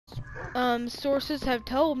sources have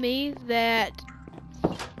told me that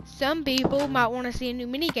some people might want to see a new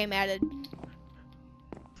minigame added.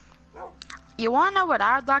 You wanna know what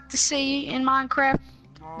I'd like to see in Minecraft?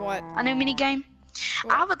 What? A new mini game?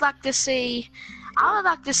 What? I would like to see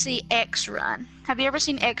X Run. Have you ever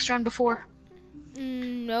seen X Run before?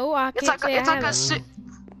 No, I can't say I haven't.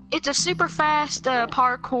 It's a super fast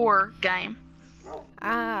parkour game.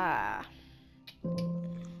 Ah.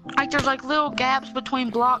 Like there's like little gaps between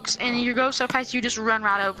blocks, and you go so fast you just run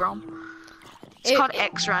right over them. It's called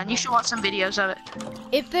X Run. You should watch some videos of it.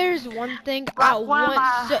 If there's one thing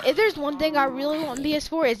if there's one thing I really want in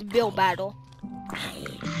PS4, it's Build Battle.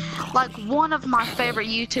 Like one of my favorite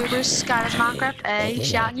YouTubers, Sky Does Minecraft,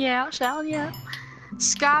 shouting you out.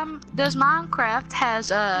 Sky Does Minecraft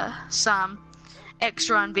has some X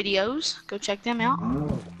Run videos. Go check them out.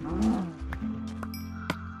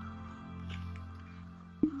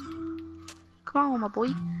 Come on, my boy.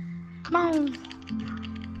 Come on.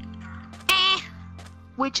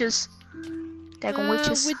 Witches. Daggone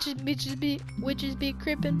witches. Witches be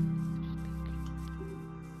crippin'.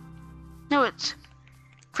 No, it's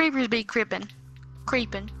creepers be crippin'.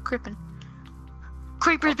 Creepin'.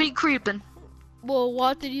 Creepers be creepin'. Well,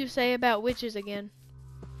 what did you say about witches again?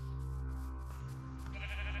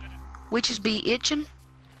 Witches be itching.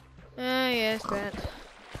 Yes, that.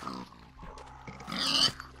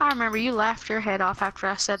 I remember you laughed your head off after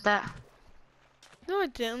I said that. No, I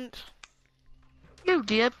didn't. You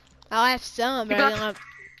did. I laughed some, but I didn't laugh.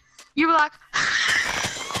 You were like.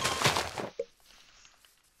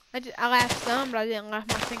 I laughed some, but I didn't laugh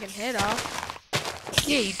my thinking head off.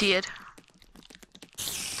 Yeah, you did.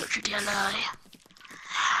 Don't you dare lie.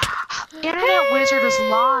 Internet Wizard is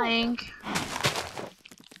lying.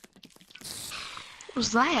 What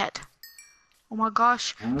was that? Oh my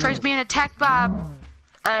gosh. Trey's being attacked by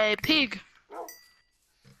a pig.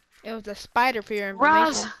 It was a spider for your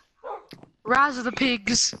information. Rise of the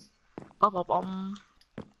pigs.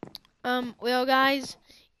 Well, guys,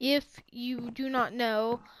 if you do not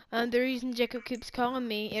know, the reason Jacob keeps calling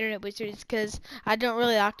me Internet Wizard is because I don't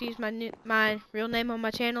really like to use my real name on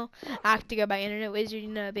my channel. I like to go by Internet Wizard, you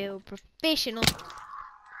know, be a little professional.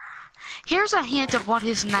 Here's a hint of what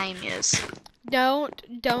his name is. Don't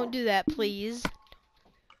do that, please.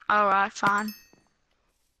 Alright, fine.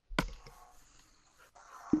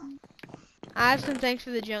 I have some thanks for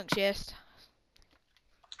the junk chest.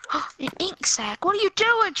 An ink sac. What are you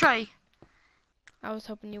doing, Trey? I was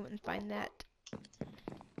hoping you wouldn't find that.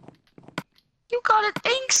 You got an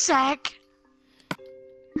ink sac?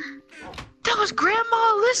 That was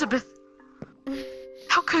Grandma Elizabeth.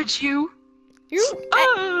 How could you? Hey,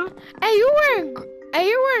 you're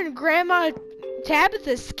wearing Grandma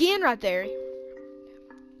Tabitha's skin right there.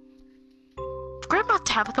 Grandma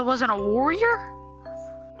Tabitha wasn't a warrior?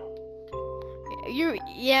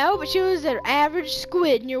 Yeah, but she was an average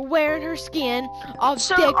squid, and you're wearing her skin all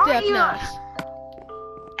decked up nice.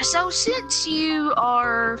 So since you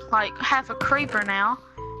are like half a creeper now,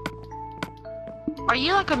 are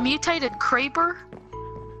you like a mutated creeper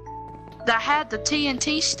that had the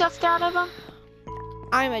TNT stuffed out of him?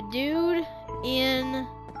 I'm a dude in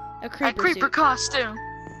a creeper suit. Costume.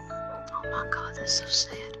 Oh my god, that's so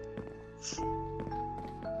sad.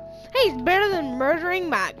 Hey, it's better than murdering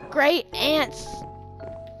my great aunt's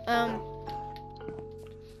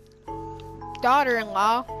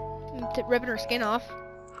daughter-in-law and ripping her skin off.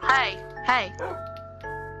 Hey,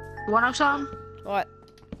 you wanna know something? What?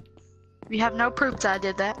 You have no proof that I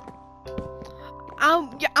did that. I'm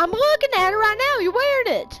looking at it right now. You're wearing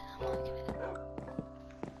it.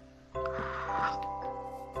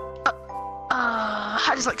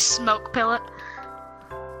 I just like smoke pellet.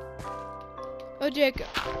 Oh, Jacob.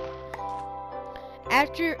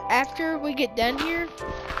 After we get done here,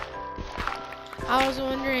 I was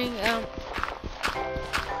wondering, I'll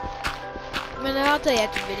tell you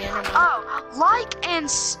after the video. Oh, like and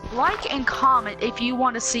comment if you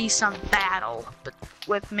want to see some battle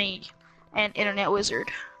with me and Internet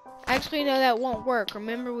Wizard. Actually, no, that won't work.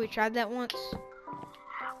 Remember we tried that once?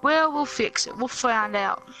 Well, we'll fix it. We'll find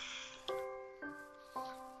out.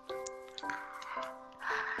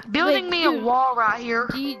 Building me a wall right here.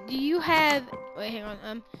 Do you have? Wait, hang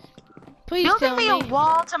on. Please building me a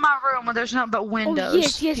wall to my room where there's nothing but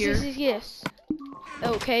windows. Oh, yes.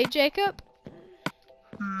 Okay, Jacob.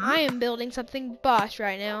 I am building something boss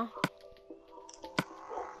right now.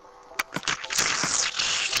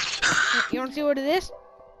 You want to see what it is?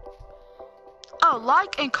 Oh,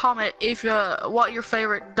 like and comment if what your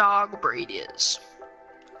favorite dog breed is.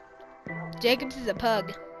 Jacob's is a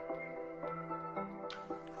pug.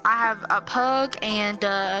 I have a pug and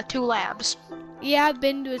 2 labs. Yeah, I've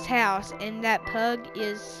been to his house, and that pug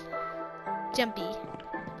is jumpy.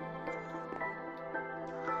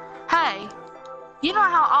 Hey, you know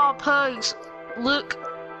how all pugs look,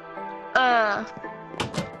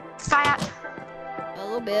 fat? A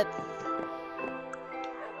little bit.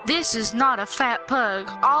 This is not a fat pug.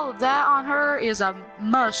 All of that on her is a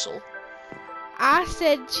muscle. I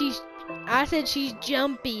said she's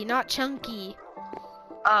jumpy, not chunky.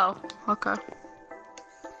 Oh, okay.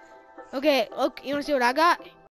 Okay, look, you wanna see what I got?